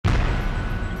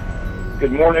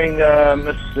Good morning,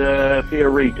 Miss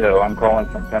Fiorito. I'm calling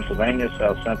from Pennsylvania,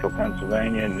 South Central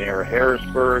Pennsylvania, near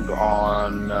Harrisburg.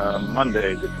 On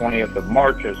Monday, the 20th of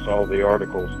March, I saw the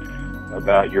articles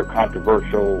about your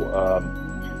controversial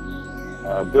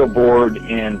billboard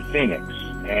in Phoenix.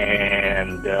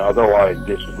 And although I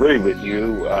disagree with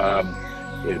you,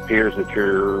 it appears that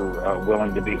you're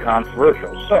willing to be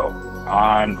controversial. So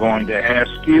I'm going to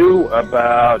ask you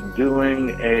about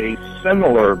doing a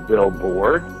similar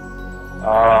billboard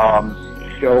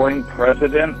showing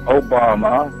President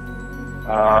Obama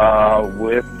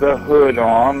with the hood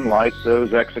on, like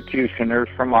those executioners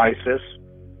from ISIS,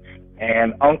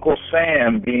 and Uncle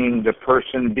Sam being the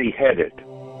person beheaded.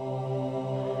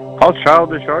 How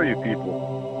childish are you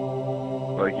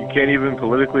people? Like, you can't even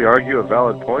politically argue a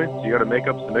valid point? You gotta make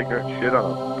up some ignorant shit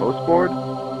on a postboard?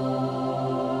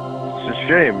 It's a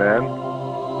shame, man.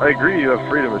 I agree you have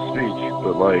freedom of speech,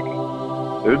 but, like,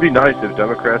 it would be nice if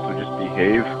Democrats would just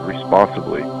behave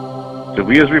responsibly. Did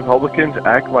we as Republicans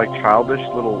act like childish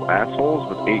little assholes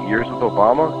with 8 years with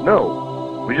Obama?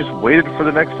 No. We just waited for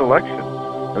the next election,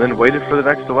 and then waited for the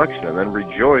next election, and then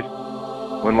rejoiced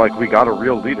when, like, we got a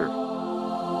real leader.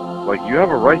 Like, you have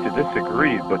a right to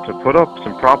disagree, but to put up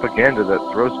some propaganda that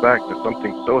throws back to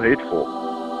something so hateful,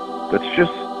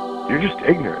 you're just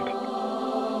ignorant.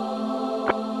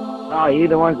 Oh, you're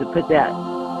the ones that put that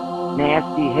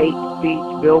nasty hate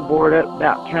speech billboard up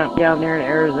about Trump down there in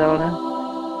Arizona?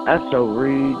 That's so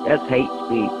rude. That's hate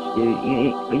speech,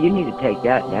 dude. You need to take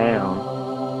that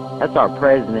down. That's our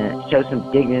president. Show some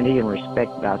dignity and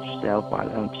respect about yourself, why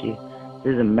don't you?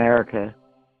 This is America,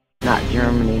 not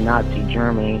Germany, Nazi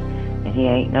Germany. And he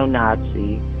ain't no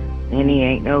Nazi. And he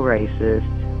ain't no racist.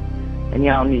 And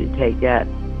y'all need to take that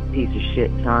piece of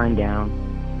shit sign down.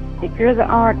 If you're the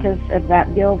artist of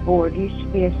that billboard, you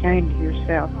should be ashamed of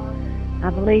yourself. I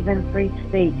believe in free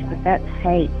speech, but that's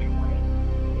hate.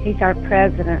 He's our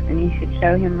president, and you should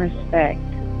show him respect,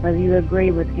 whether you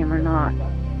agree with him or not.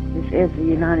 This is the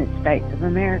United States of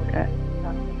America.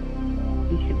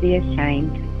 You should be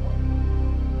ashamed.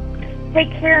 Hey,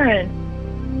 Karen,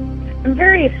 I'm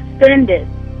very offended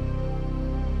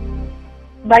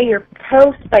by your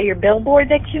post, by your billboard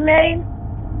that you made.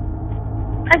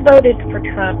 I voted for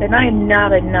Trump, and I am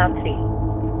not a Nazi.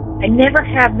 I never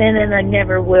have been, and I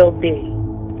never will be.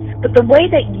 But the way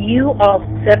that you all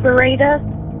separate us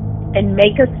and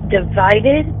make us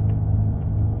divided,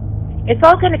 it's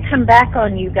all going to come back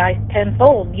on you guys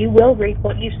tenfold. You will reap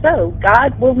what you sow.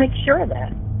 God will make sure of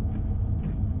that.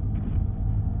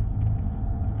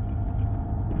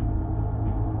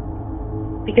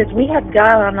 Because we have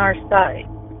God on our side.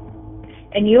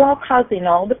 And you all causing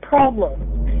all the problems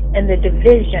and the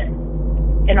division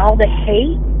and all the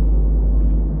hate,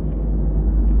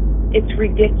 it's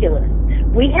ridiculous.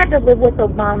 We had to live with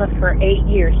Obama for 8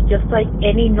 years, just like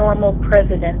any normal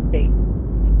presidency.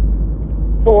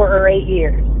 4 or 8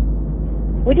 years.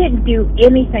 We didn't do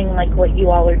anything like what you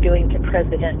all are doing to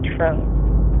President Trump.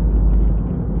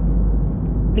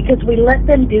 Because we let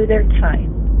them do their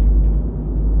time.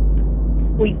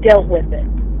 We dealt with it.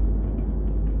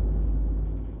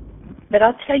 But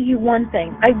I'll tell you one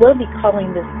thing. I will be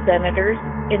calling the senators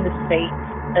in the state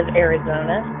of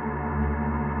Arizona.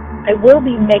 I will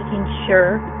be making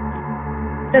sure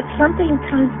that something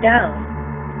comes down.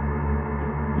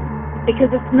 Because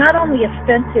it's not only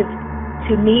offensive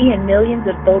to me and millions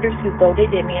of voters who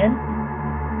voted him in,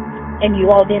 and you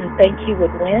all didn't think he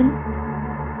would win,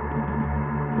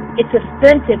 it's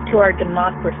offensive to our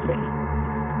democracy.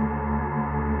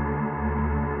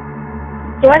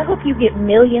 So I hope you get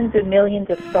millions and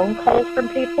millions of phone calls from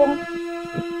people,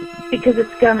 because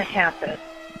it's going to happen.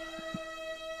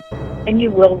 And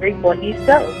you will reap what you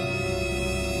sow.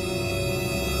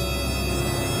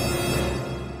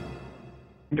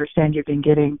 I understand you've been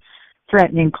getting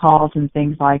threatening calls and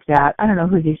things like that. I don't know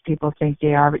who these people think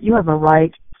they are, but you have a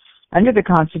right under the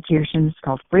Constitution. It's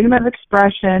called freedom of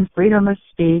expression, freedom of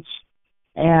speech,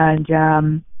 and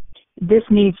this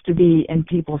needs to be in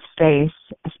people's face,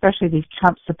 especially these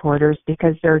Trump supporters,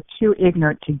 because they're too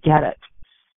ignorant to get it.